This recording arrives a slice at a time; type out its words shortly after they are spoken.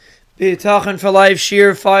Bitachon for Life,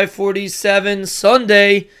 Shir 547,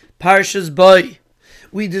 Sunday, Parshas Bay.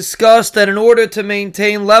 We discussed that in order to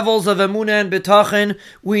maintain levels of emunah and bitachon,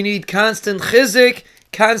 we need constant chizik,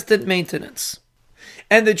 constant maintenance.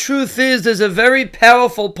 And the truth is, there's a very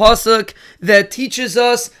powerful pasuk that teaches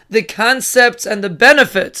us the concepts and the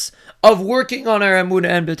benefits of working on our emunah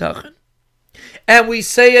and bitachon. And we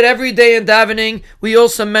say it every day in davening. We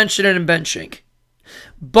also mention it in benching.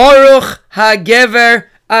 Baruch hagever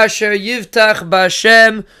asher yivtach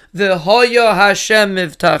b'Hashem v'hoya Hashem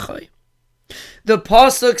mivtachai. The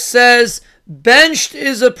pasuk says, benched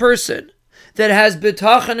is a person that has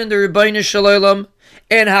bitachon in the Rebbeinu Shalom,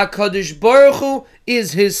 and HaKadosh Baruch Hu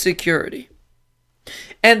is his security.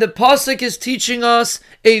 And the pasuk is teaching us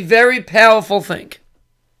a very powerful thing.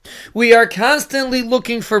 We are constantly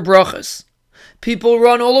looking for brachas. People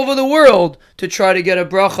run all over the world to try to get a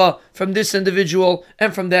bracha from this individual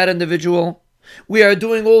and from that individual. We are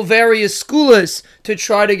doing all various schools to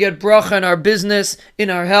try to get bracha in our business, in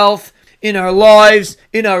our health, in our lives,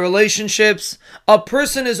 in our relationships. A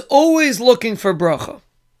person is always looking for bracha.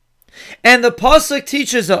 And the pasuk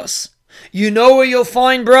teaches us, you know where you'll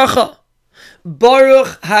find bracha?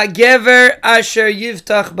 Baruch hagever asher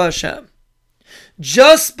yivtach b'Hashem.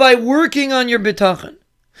 Just by working on your bitachon,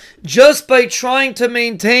 just by trying to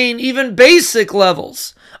maintain even basic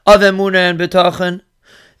levels of emunah and bitachon,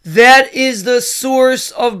 that is the source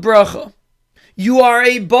of bracha. You are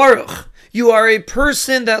a baruch. You are a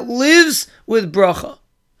person that lives with bracha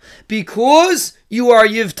because you are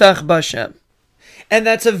yivtach b'Hashem. And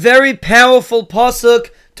that's a very powerful pasuk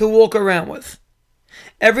to walk around with.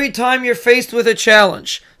 Every time you're faced with a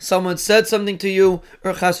challenge, someone said something to you,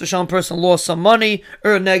 or chas v'shalom person lost some money,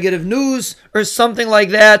 or negative news, or something like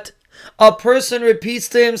that, a person repeats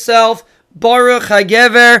to himself, Baruch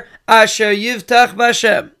hagever asher yivtach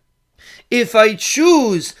b'Hashem. If I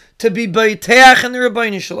choose to be beiteach in the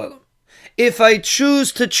Rebbeinu Shalom, if I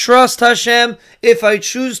choose to trust Hashem, if I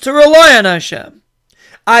choose to rely on Hashem,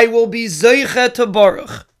 I will be zeicha to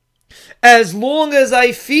Baruch. As long as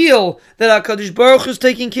I feel that HaKadosh Baruch Hu is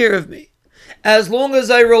taking care of me, as long as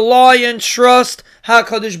I rely and trust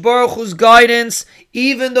HaKadosh Baruch Hu's guidance,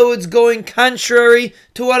 even though it's going contrary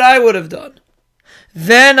to what I would have done,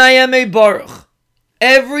 then I am a Baruch.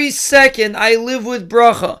 Every second I live with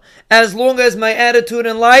bracha, as long as my attitude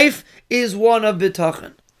in life is one of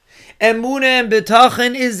bitachon. Emunah and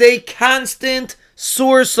bitachon is a constant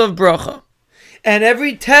source of bracha. And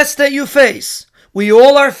every test that you face, we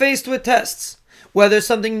all are faced with tests, whether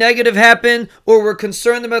something negative happened or we're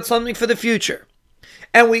concerned about something for the future.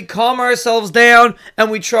 And we calm ourselves down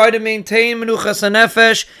and we try to maintain menuchas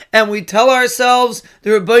hanefesh, and we tell ourselves the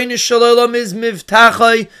Rebbeinu Shalom is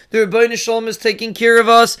mivtachai, the Rebbeinu Shalom is taking care of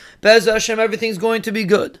us, Be'ez Hashem, everything's going to be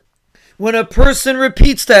good. When a person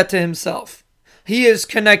repeats that to himself, he is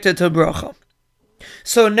connected to bracha.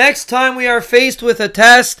 So next time we are faced with a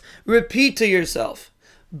test, repeat to yourself,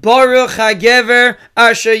 Baruch hagever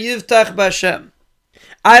asher yivtach b'Hashem.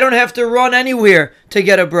 I don't have to run anywhere to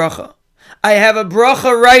get a bracha. I have a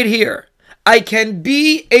bracha right here. I can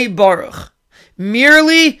be a baruch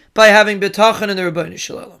merely by having bitachon in the Rebbeinu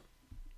Shalom.